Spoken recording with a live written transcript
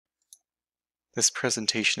This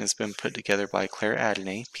presentation has been put together by Claire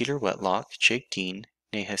Adeney, Peter Wetlock, Jake Dean,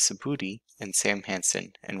 Neha Subudi, and Sam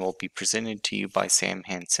Hansen, and will be presented to you by Sam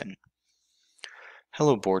Hansen.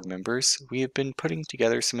 Hello board members, we have been putting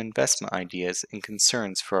together some investment ideas and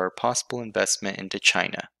concerns for our possible investment into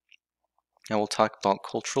China. I will talk about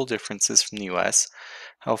cultural differences from the US,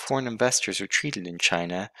 how foreign investors are treated in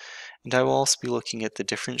China, and I will also be looking at the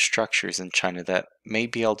different structures in China that may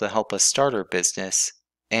be able to help us start our business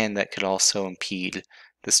and that could also impede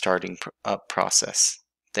the starting up process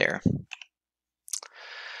there.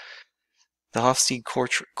 The Hofstede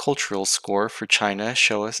Cultural Score for China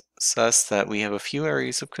shows us that we have a few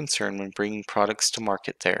areas of concern when bringing products to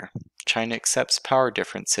market there. China accepts power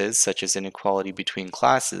differences, such as inequality between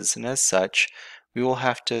classes, and as such, we will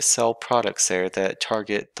have to sell products there that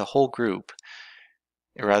target the whole group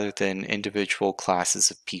rather than individual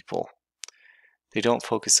classes of people. They don't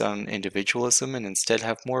focus on individualism and instead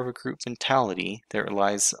have more of a group mentality that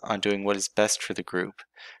relies on doing what is best for the group.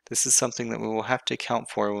 This is something that we will have to account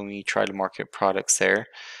for when we try to market products there,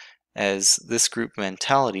 as this group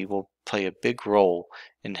mentality will play a big role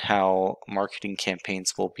in how marketing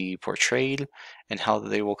campaigns will be portrayed and how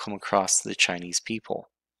they will come across to the Chinese people.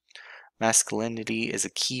 Masculinity is a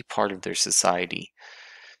key part of their society.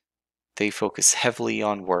 They focus heavily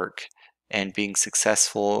on work, and being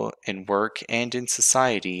successful in work and in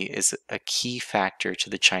society is a key factor to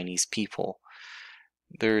the Chinese people.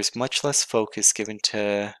 There is much less focus given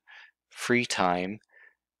to free time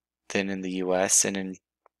than in the US and in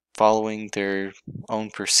following their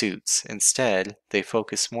own pursuits. Instead, they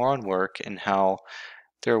focus more on work and how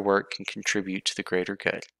their work can contribute to the greater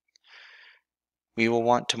good. We will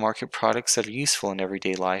want to market products that are useful in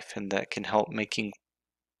everyday life and that can help make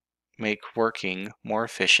working more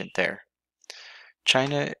efficient there.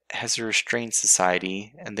 China has a restrained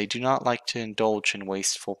society, and they do not like to indulge in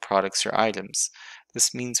wasteful products or items.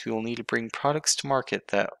 This means we will need to bring products to market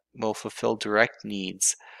that will fulfill direct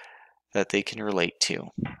needs that they can relate to.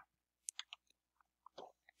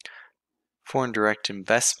 Foreign direct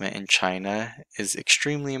investment in China is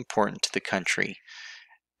extremely important to the country,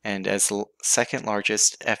 and as the second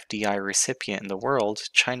largest FDI recipient in the world,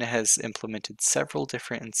 China has implemented several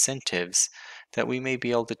different incentives that we may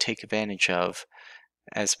be able to take advantage of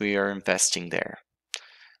as we are investing there.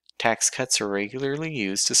 Tax cuts are regularly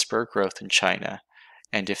used to spur growth in China,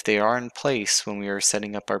 and if they are in place when we are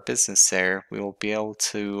setting up our business there, we will be able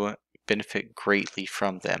to benefit greatly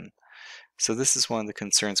from them. So this is one of the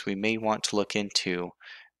concerns we may want to look into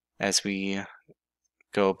as we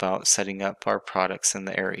go about setting up our products in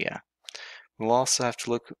the area. We'll also have to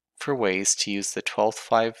look for ways to use the 12th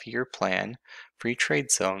five-year plan, free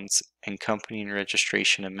trade zones, and company and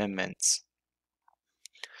registration amendments.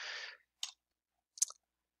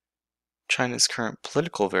 China's current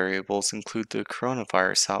political variables include the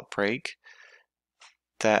coronavirus outbreak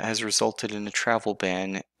that has resulted in a travel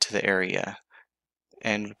ban to the area,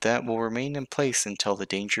 and that will remain in place until the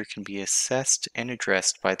danger can be assessed and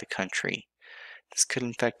addressed by the country. This could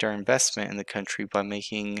affect our investment in the country by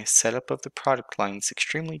making setup of the product lines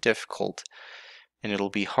extremely difficult, and it'll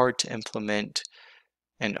be hard to implement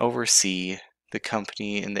and oversee the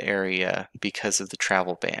company in the area because of the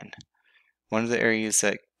travel ban. One of the areas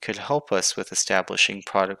that could help us with establishing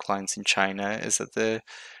product lines in China is that the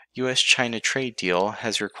US-China trade deal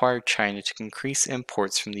has required China to increase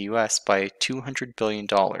imports from the US by $200 billion.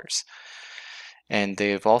 And they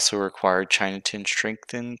have also required China to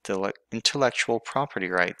strengthen the intellectual property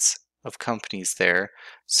rights of companies there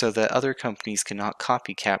so that other companies cannot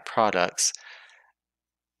copycat products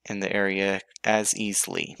in the area as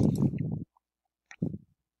easily.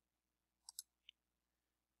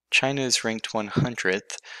 China is ranked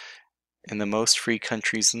 100th in the most free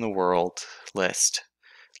countries in the world list.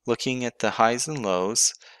 Looking at the highs and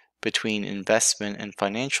lows between investment and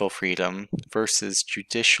financial freedom versus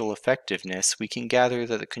judicial effectiveness, we can gather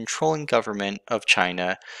that the controlling government of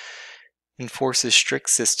China enforces strict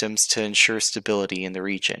systems to ensure stability in the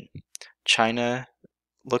region. China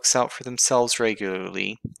looks out for themselves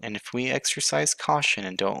regularly, and if we exercise caution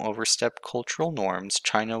and don't overstep cultural norms,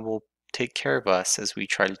 China will take care of us as we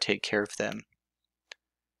try to take care of them.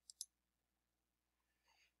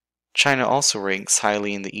 China also ranks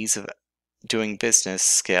highly in the ease of doing business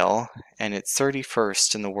scale, and it's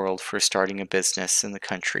 31st in the world for starting a business in the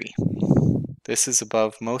country. This is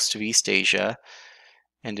above most of East Asia,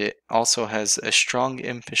 and it also has a strong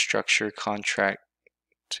infrastructure, contract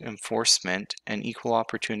enforcement, and equal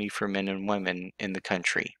opportunity for men and women in the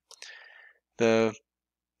country. The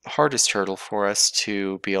hardest hurdle for us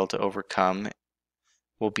to be able to overcome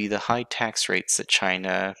will be the high tax rates that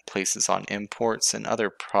China places on imports and other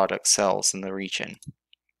product sales in the region.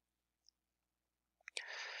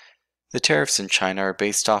 The tariffs in China are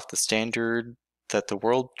based off the standard that the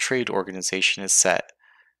World Trade Organization has set,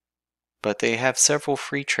 but they have several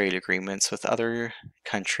free trade agreements with other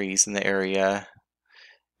countries in the area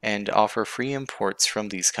and offer free imports from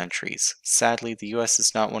these countries. Sadly, the US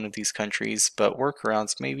is not one of these countries, but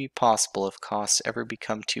workarounds may be possible if costs ever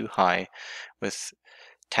become too high with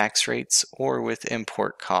tax rates or with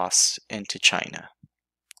import costs into China.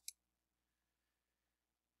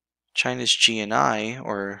 China's GNI,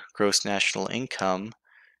 or gross national income,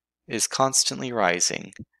 is constantly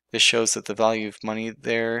rising. This shows that the value of money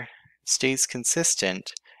there stays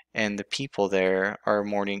consistent and the people there are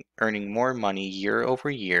earning more money year over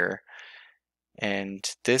year, and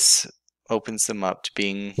this opens them up to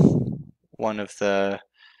being one of the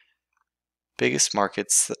biggest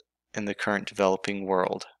markets in the current developing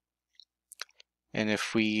world. And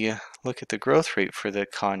if we look at the growth rate for the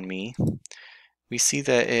economy, we see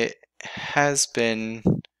that it has been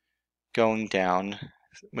going down,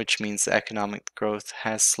 which means the economic growth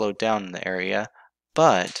has slowed down in the area,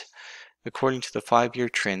 but according to the 5-year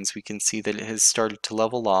trends, we can see that it has started to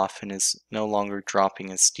level off and is no longer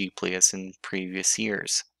dropping as steeply as in previous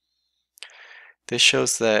years. This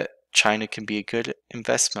shows that China can be a good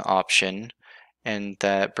investment option and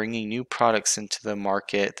that bringing new products into the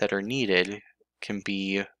market that are needed can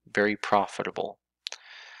be very profitable.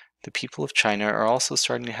 The people of China are also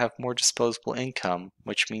starting to have more disposable income,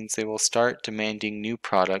 which means they will start demanding new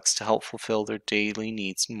products to help fulfill their daily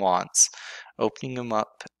needs and wants, opening them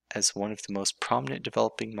up as one of the most prominent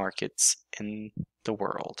developing markets in the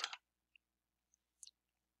world.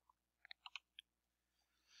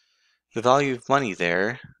 The value of money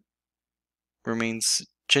there remains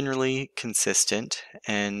generally consistent,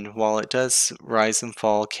 and while it does rise and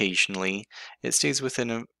fall occasionally, it stays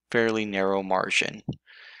within a fairly narrow margin.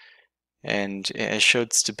 And it has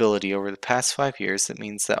showed stability over the past 5 years. That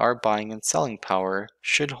means that our buying and selling power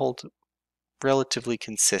should hold relatively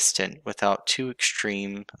consistent without too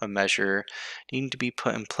extreme a measure needing to be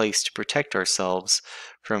put in place to protect ourselves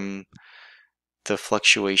from the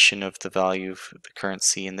fluctuation of the value of the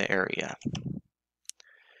currency in the area.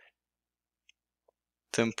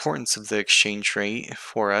 The importance of the exchange rate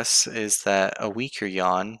for us is that a weaker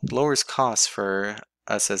yuan lowers costs for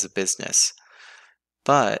us as a business,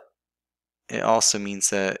 but it also means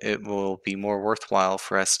that it will be more worthwhile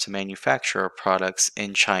for us to manufacture our products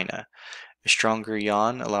in China. A stronger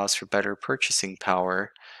yuan allows for better purchasing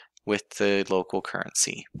power with the local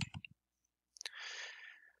currency.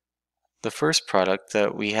 The first product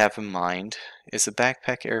that we have in mind is a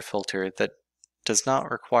backpack air filter that does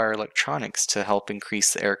not require electronics to help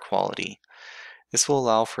increase the air quality. This will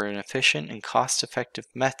allow for an efficient and cost-effective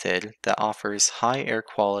method that offers high air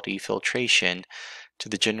quality filtration to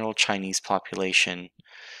the general Chinese population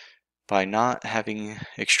by not having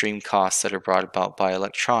extreme costs that are brought about by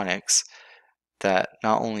electronics that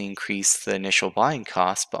not only increase the initial buying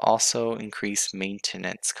cost but also increase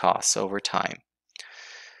maintenance costs over time.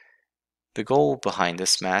 The goal behind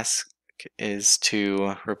this mask is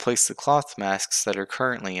to replace the cloth masks that are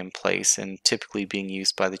currently in place and typically being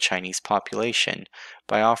used by the Chinese population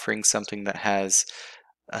by offering something that has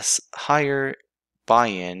a higher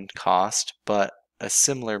buy-in cost but a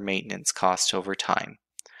similar maintenance cost over time.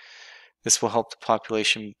 This will help the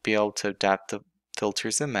population be able to adapt the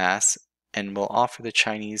filters en masse and will offer the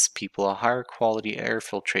Chinese people a higher quality air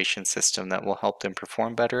filtration system that will help them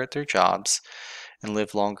perform better at their jobs and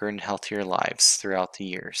live longer and healthier lives throughout the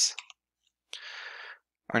years.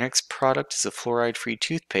 Our next product is a fluoride-free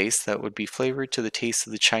toothpaste that would be flavored to the taste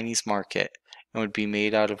of the Chinese market and would be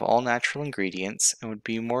made out of all natural ingredients and would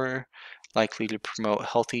be more likely to promote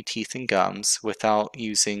healthy teeth and gums without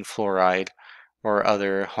using fluoride or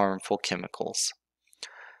other harmful chemicals.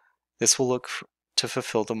 This will look to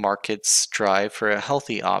fulfill the market's drive for a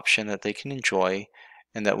healthy option that they can enjoy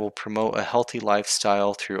and that will promote a healthy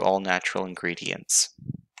lifestyle through all natural ingredients.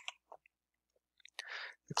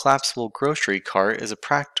 The collapsible grocery cart is a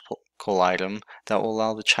practical item that will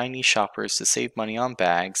allow the Chinese shoppers to save money on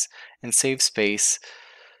bags and save space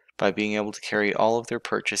by being able to carry all of their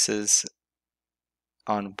purchases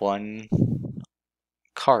on one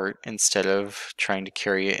cart instead of trying to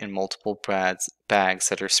carry it in multiple bags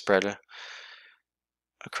that are spread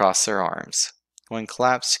across their arms. When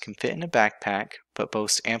collapsed, it can fit in a backpack but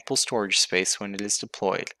boasts ample storage space when it is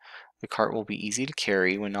deployed. The cart will be easy to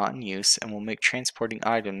carry when not in use and will make transporting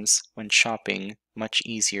items when shopping much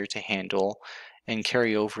easier to handle and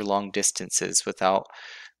carry over long distances without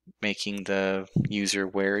making the user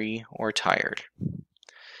wary or tired.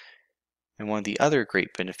 And one of the other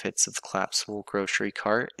great benefits of the collapsible grocery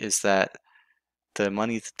cart is that the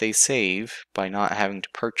money that they save by not having to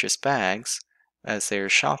purchase bags as they are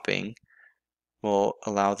shopping will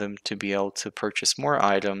allow them to be able to purchase more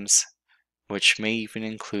items, which may even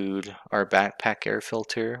include our backpack air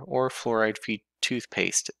filter or fluoride-free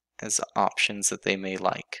toothpaste as options that they may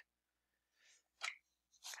like.